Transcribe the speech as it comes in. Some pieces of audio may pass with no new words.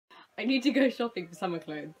I need to go shopping for summer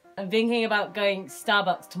clothes. I'm thinking about going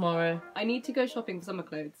Starbucks tomorrow. I need to go shopping for summer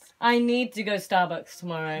clothes. I need to go Starbucks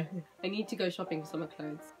tomorrow. I need to go shopping for summer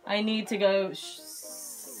clothes. I need to go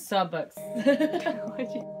Starbucks.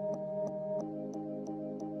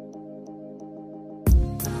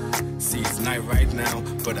 See, it's night right now,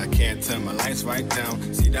 but I can't turn my lights right down.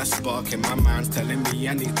 See, that spark in my mind's telling me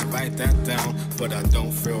I need to write that down, but I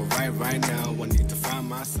don't feel right now. I need to find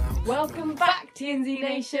my sound. Welcome back, TNZ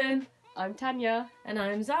Nation. I'm Tanya, And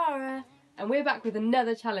I'm Zara. and we're back with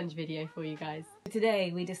another challenge video for you guys.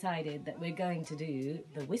 Today we decided that we're going to do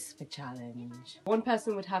the Whisper Challenge. One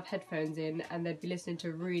person would have headphones in and they'd be listening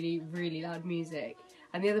to really, really loud music,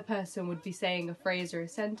 and the other person would be saying a phrase or a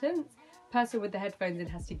sentence. The person with the headphones in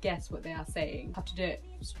has to guess what they are saying. Have to do it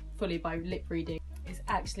fully by lip reading. It's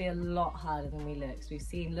actually a lot harder than we look. We've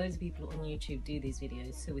seen loads of people on YouTube do these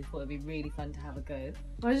videos, so we thought it'd be really fun to have a go.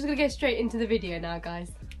 I'm just gonna get straight into the video now,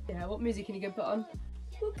 guys. Yeah, what music can you go put on?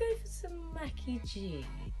 We'll go for some Mackie G.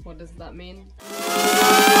 What does that mean?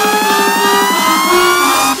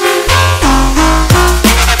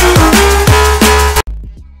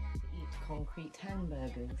 Eat concrete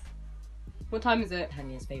hamburgers. What time is it?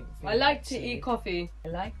 Tanya's favourite food. I like to actually. eat coffee. I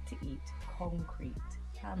like to eat concrete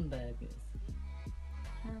hamburgers.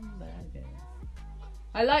 Hamburgers.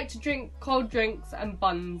 I like to drink cold drinks and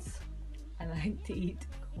buns. I like to eat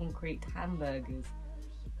concrete hamburgers.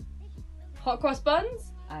 Hot cross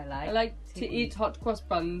buns? I I like to eat hot cross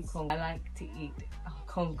buns. I like to eat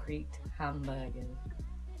concrete hamburgers.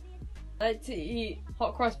 I like to eat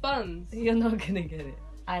hot cross buns. You're not gonna get it.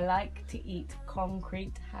 I like to eat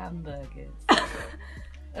concrete hamburgers.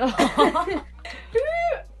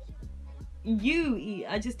 You eat.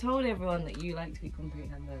 I just told everyone that you like to eat concrete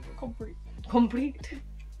hamburgers. Complete.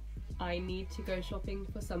 I need to go shopping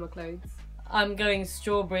for summer clothes. I'm going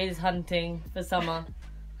strawberries hunting for summer.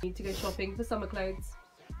 I need to go shopping for summer clothes.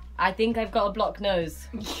 I think I've got a blocked nose.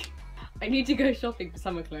 I need to go shopping for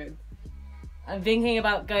summer clothes. I'm thinking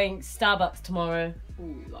about going Starbucks tomorrow.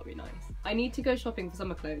 Ooh, that'd be nice. I need to go shopping for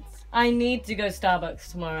summer clothes. I need to go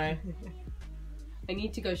Starbucks tomorrow. I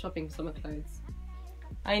need to go shopping for summer clothes.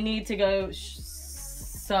 I need to go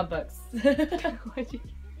Starbucks. Why'd you...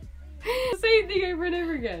 Same thing over and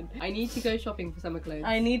over again. I need to go shopping for summer clothes.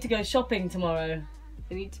 I need to go shopping tomorrow.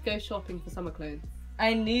 I need to go shopping for summer clothes.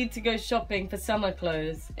 I need to go shopping for summer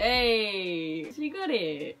clothes. Hey, you got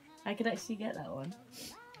it. I could actually get that one.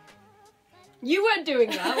 You weren't doing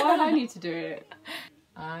that. Why would I need to do it?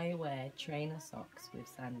 I wear trainer socks with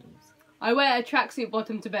sandals. I wear a tracksuit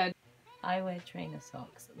bottom to bed. I wear trainer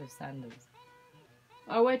socks with sandals.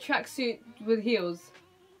 I wear tracksuit with heels.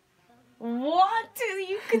 What?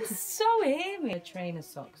 You can so hear me. I wear trainer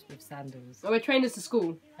socks with sandals. I wear trainers to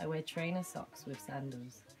school. I wear trainer socks with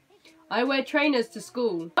sandals. I wear trainers to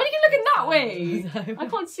school. Why are you looking that way? I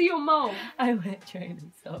can't see your mouth. I wear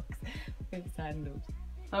trainer socks with sandals.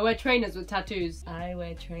 I wear trainers with tattoos. I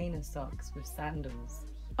wear trainer socks with sandals.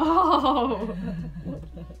 Oh!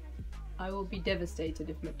 I will be devastated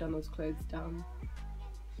if McDonald's closed down.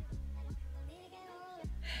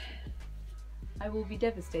 I will be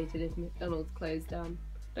devastated if McDonald's closed down.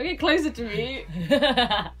 Don't get closer to me!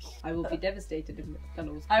 I will be devastated if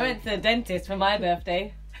McDonald's closed. I went to the dentist for my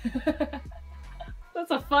birthday. That's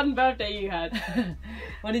a fun birthday you had.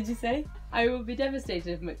 What did you say? I will be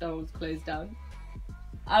devastated if McDonald's closed down.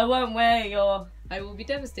 I won't wear your... I will be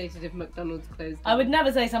devastated if McDonald's closed down. I would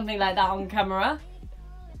never say something like that on camera.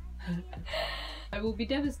 I will be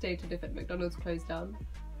devastated if McDonald's closed down.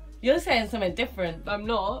 You're saying something different. I'm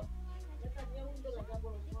not.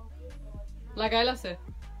 Like I love it.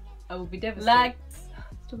 I will be devastated. Like...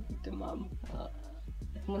 Talking to mum.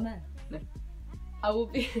 Someone there? No. I will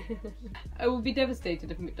be I will be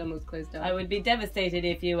devastated if McDonald's closed down. I would be devastated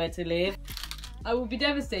if you were to leave. I will be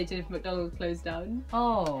devastated if McDonald's closed down.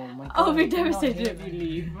 Oh my god. I'll be I cannot devastated hear if you that.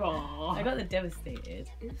 leave. Aww. I got the devastated.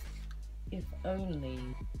 If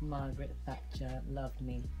only Margaret Thatcher loved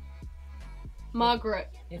me. Margaret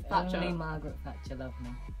If Thatcher. only Margaret Thatcher loved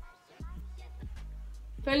me.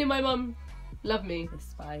 If only my mum loved me. The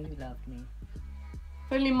spy who loved me.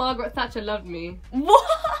 If only Margaret Thatcher loved me. What?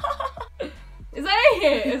 Is that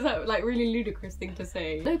it? Is that like really ludicrous thing to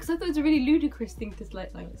say? No, because I thought it was a really ludicrous thing to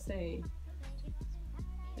like say.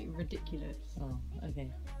 Like ridiculous. Oh, okay.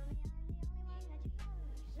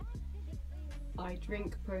 I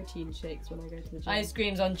drink protein shakes when I go to the gym. Ice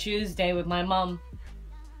creams on Tuesday with my mum.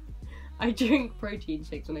 I drink protein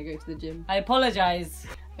shakes when I go to the gym. I apologise.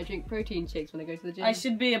 I drink protein shakes when I go to the gym. I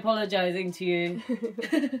should be apologising to you.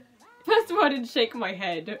 First of all, I didn't shake my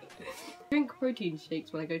head. Drink protein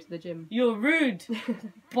shakes when I go to the gym. You're rude.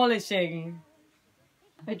 Polishing.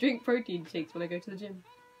 I drink protein shakes when I go to the gym.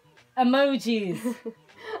 Emojis.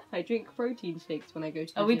 I drink protein shakes when I go to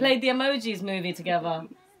the gym. Oh, we played the Emojis movie together.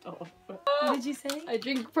 Stop. What did you say? I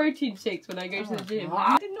drink protein shakes when I go to the gym.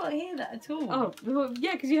 I did not hear that at all. Oh, well,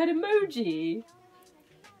 yeah, because you had emoji.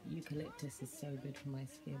 Eucalyptus is so good for my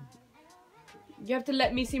skin. You have to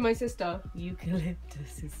let me see my sister.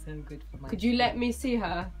 Eucalyptus is so good for my Could you let me see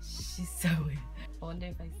her? She's so weird. I wonder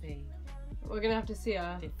if I say We're gonna have to see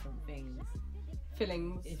her. different things,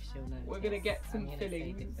 Fillings. if she'll know. We're gonna get some I'm gonna say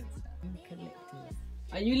fillings. different stuff. Eucalyptus.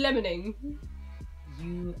 Are you lemoning?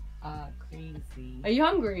 You are crazy. Are you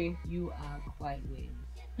hungry? You are quite weird.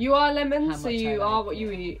 You are lemon, How so much I you like are what it.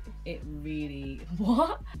 you eat. It really...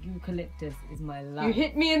 What? Eucalyptus is my life. You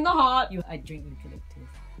hit me in the heart. I drink eucalyptus.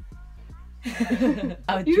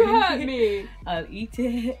 I'll You drink hurt it, me. I'll eat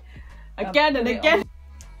it. Again I'll and put it again.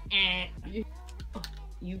 on-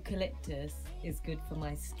 Eucalyptus is good for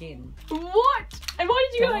my skin. What? And why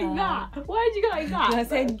did you go like Duh. that? Why did you go like that? I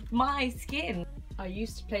said my skin. I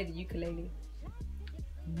used to play the ukulele.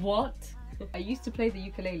 What? I used to play the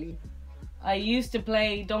ukulele. I used to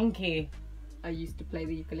play donkey. I used to play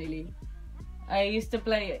the ukulele. I used to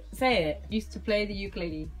play... Say it. Used to play the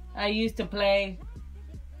ukulele. I used to play...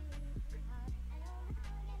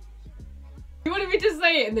 You wanted me to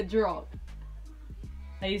say it in the drop.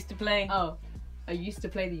 I used to play... Oh. I used to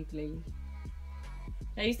play the ukulele.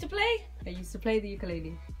 I used to play... I used to play the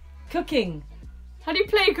ukulele. Cooking. How do you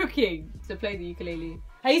play cooking? To play the ukulele.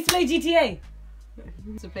 I used to play GTA.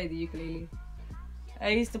 To play the ukulele. I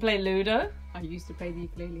used to play Ludo. I used to play the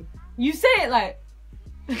ukulele. You say it like...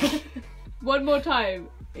 One more time.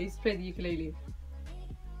 I used to play the ukulele.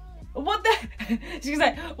 What the... She's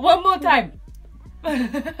like, one more time.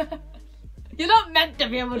 You're not meant to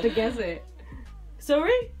be able to guess it.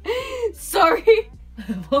 Sorry? Sorry.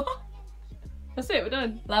 What? That's it, we're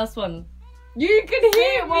done. Last one. You can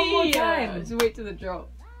hear it one more me. time. Just wait till the drop.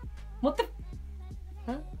 What the...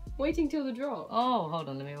 Waiting till the drop. Oh, hold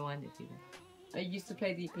on, let me rewind it for you. I used to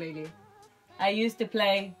play the ukulele. I used to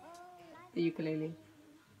play The ukulele.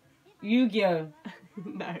 Yu-Gi-Oh!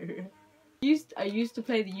 No. I used to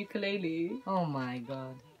play the ukulele. Oh my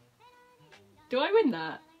god. Do I win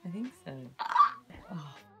that? I think so.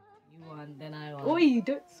 Oh, you won, then I won. Oi,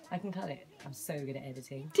 don't. I can cut it. I'm so good at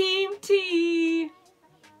editing. Team T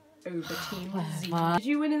over Team Z. Whatever. Did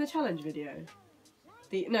you win in the challenge video?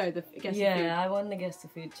 The guess the Yeah, I won the Guess the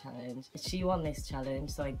Food challenge. She won this challenge,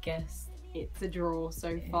 so I guess food. It's a draw so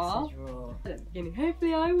it's far. a draw. At the beginning,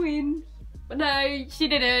 hopefully I win. But no, she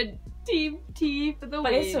didn't. Team T for the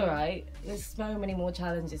But win. it's alright. There's so many more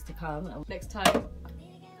challenges to come. Next time,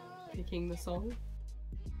 picking the song.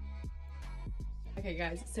 Okay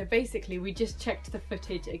guys, so basically we just checked the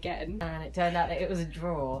footage again. And it turned out that it was a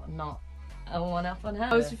draw, not a one up on her.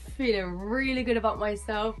 I was feeling really good about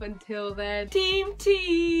myself until then. Team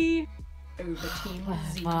T over Team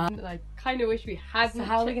Z. And I kind of wish we hadn't. So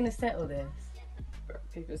how are we checked- going to settle this? Rock,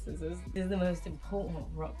 paper, scissors. This is the most important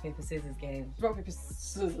rock, paper, scissors game. Rock, paper,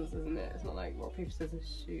 scissors, isn't it? It's not like rock, paper,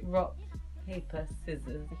 scissors, shoot. Rock, paper,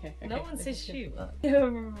 scissors. Okay. No okay, one okay, says okay.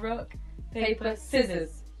 shoot. Rock, Paper,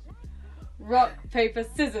 scissors. Rock, paper,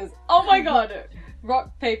 scissors. Oh my god!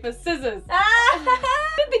 Rock, paper, scissors.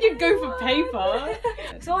 I didn't think you'd go for paper.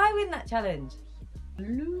 So I win that challenge.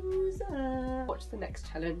 Loser. Watch the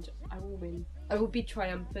next challenge. I will win. I will be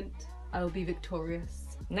triumphant. I will be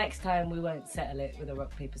victorious. Next time we won't settle it with a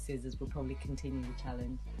rock, paper, scissors. We'll probably continue the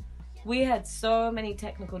challenge. We had so many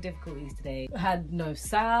technical difficulties today. We had no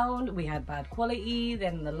sound, we had bad quality,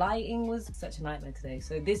 then the lighting was such a nightmare today.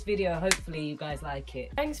 So this video, hopefully you guys like it.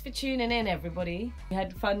 Thanks for tuning in, everybody. We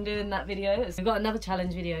had fun doing that video. We've got another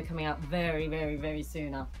challenge video coming out very, very, very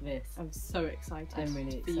soon after this. I'm so excited. I'm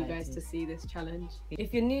really for you guys excited. to see this challenge.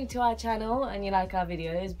 If you're new to our channel and you like our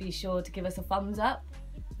videos, be sure to give us a thumbs up.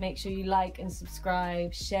 Make sure you like and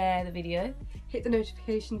subscribe, share the video. Hit the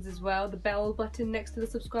notifications as well, the bell button next to the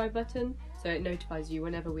subscribe button, so it notifies you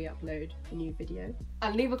whenever we upload a new video.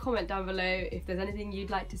 And leave a comment down below if there's anything you'd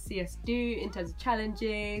like to see us do in terms of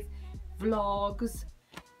challenges, vlogs.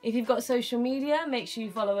 If you've got social media, make sure you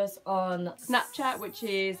follow us on Snapchat, which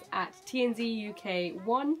is at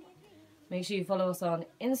TNZUK1. Make sure you follow us on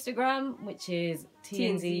Instagram, which is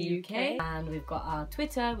TNZUK. TNZUK. And we've got our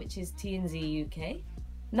Twitter, which is TNZUK.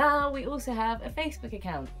 Now we also have a Facebook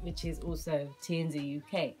account, which is also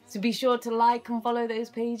TNZUK. So be sure to like and follow those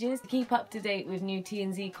pages to keep up to date with new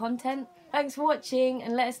TNZ content. Thanks for watching,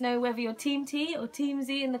 and let us know whether you're Team T or Team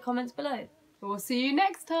Z in the comments below. We'll see you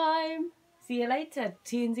next time. See you later,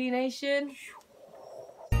 TNZ Nation.